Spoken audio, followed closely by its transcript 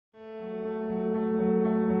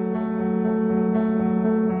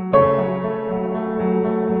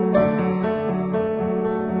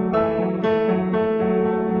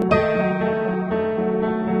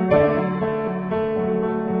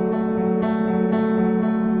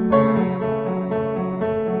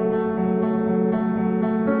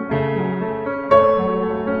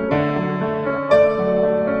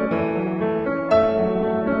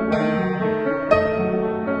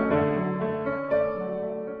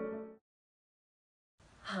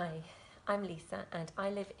Hi, I'm Lisa and I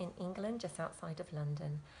live in England, just outside of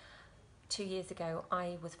London. 2 years ago,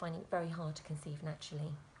 I was finding it very hard to conceive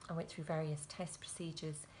naturally. I went through various test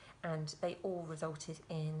procedures and they all resulted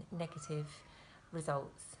in negative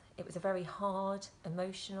results. It was a very hard,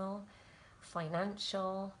 emotional,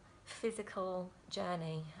 financial, physical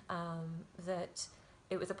journey that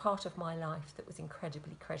it was a part of my life that was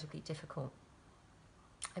incredibly difficult.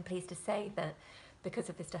 I'm pleased to say that because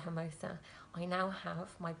of Vista Hermosa, I now have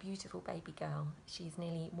my beautiful baby girl. She's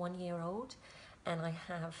nearly 1 year old, and I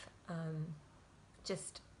have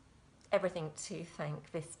just everything to thank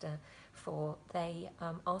Vista for. They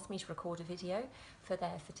asked me to record a video for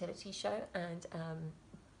their fertility show, and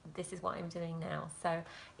this is what I'm doing now. So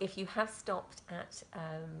if you have stopped at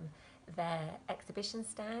their exhibition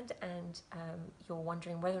stand and you're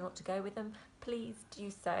wondering whether or not to go with them, please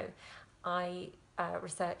do so. I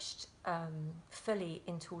researched fully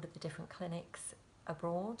into all of the different clinics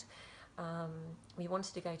abroad. We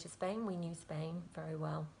wanted to go to Spain. We knew Spain very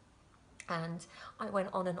well. And I went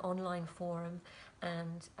on an online forum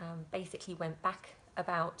and basically went back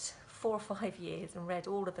about 4 or 5 years and read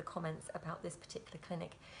all of the comments about this particular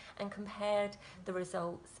clinic and compared the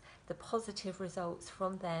results, the positive results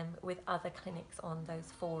from them with other clinics on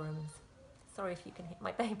those forums. Sorry if you can hear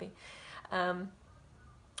my baby.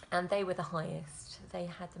 And they were the highest. They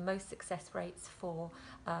had the most success rates for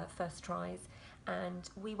first tries, and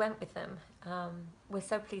we went with them. We're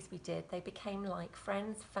so pleased we did. They became like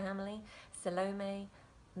friends, family. Salome,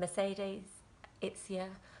 Mercedes, Itzia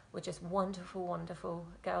were just wonderful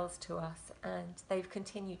girls to us, and they've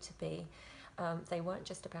continued to be. They weren't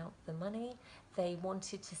just about the money. They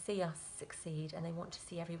wanted to see us succeed, and they want to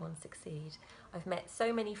see everyone succeed. I've met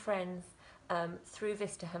so many friends through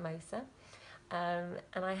Vista Hermosa.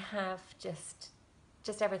 And I have just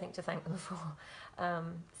everything to thank them for.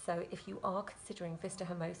 So if you are considering Vista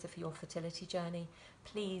Hermosa for your fertility journey,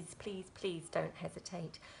 please don't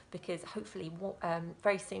hesitate, because hopefully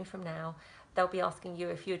very soon from now they'll be asking you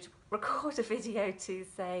if you'd record a video to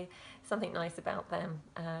say something nice about them.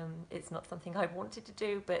 It's not something I wanted to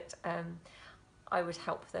do, but I would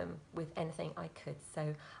help them with anything I could.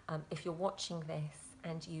 So if you're watching this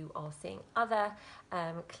and you are seeing other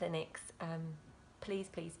clinics, please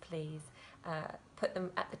put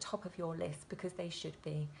them at the top of your list, because they should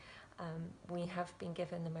be. We have been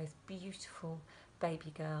given the most beautiful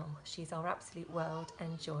baby girl. She's our absolute world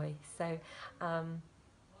and joy. So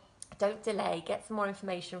don't delay, get some more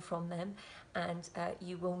information from them, and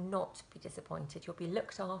you will not be disappointed. You'll be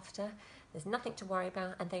looked after. There's nothing to worry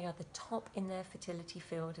about, and they are the top in their fertility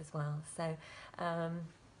field as well. So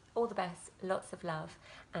all the best, lots of love,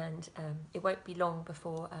 and it won't be long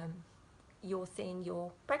before you're seeing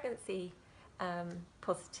your pregnancy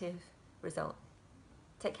positive result.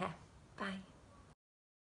 Take care. Bye.